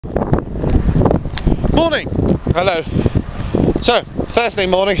Morning! Hello. So, Thursday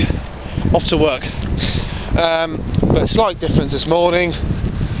morning, off to work. But slight difference this morning,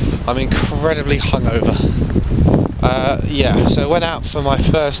 I'm incredibly hungover. So I went out for my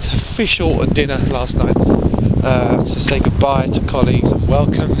first official dinner last night to say goodbye to colleagues and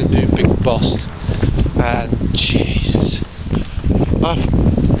welcome the new big boss. And Jesus,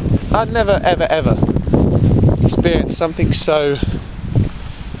 I've never ever experienced something so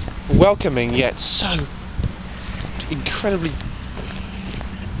welcoming yet so incredibly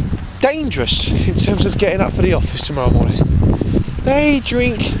dangerous in terms of getting up for the office tomorrow morning. They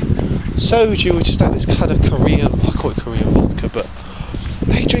drink soju, which is like this kind of Korean, I call it Korean vodka, but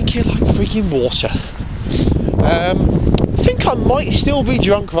they drink it like freaking water. I think I might still be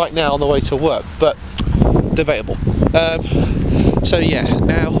drunk right now on the way to work, but debatable. So yeah,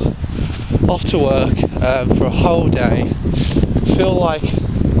 now off to work for a whole day. Feel like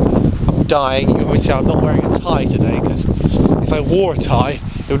I'm dying. You can always see I'm not wearing a tie today, because if I wore a tie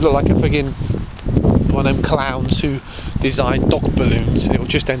it would look like a friggin' one of them clowns who design dog balloons, and it would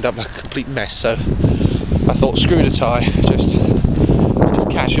just end up like a complete mess. So I thought, screw the tie, just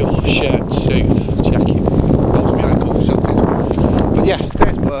casual shirt, suit, jacket, holds me ankle or something. But yeah,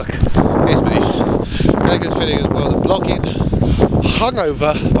 there's work. Here's me. Dennigan's Finnigans World of Blogging,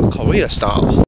 hungover but Korea style.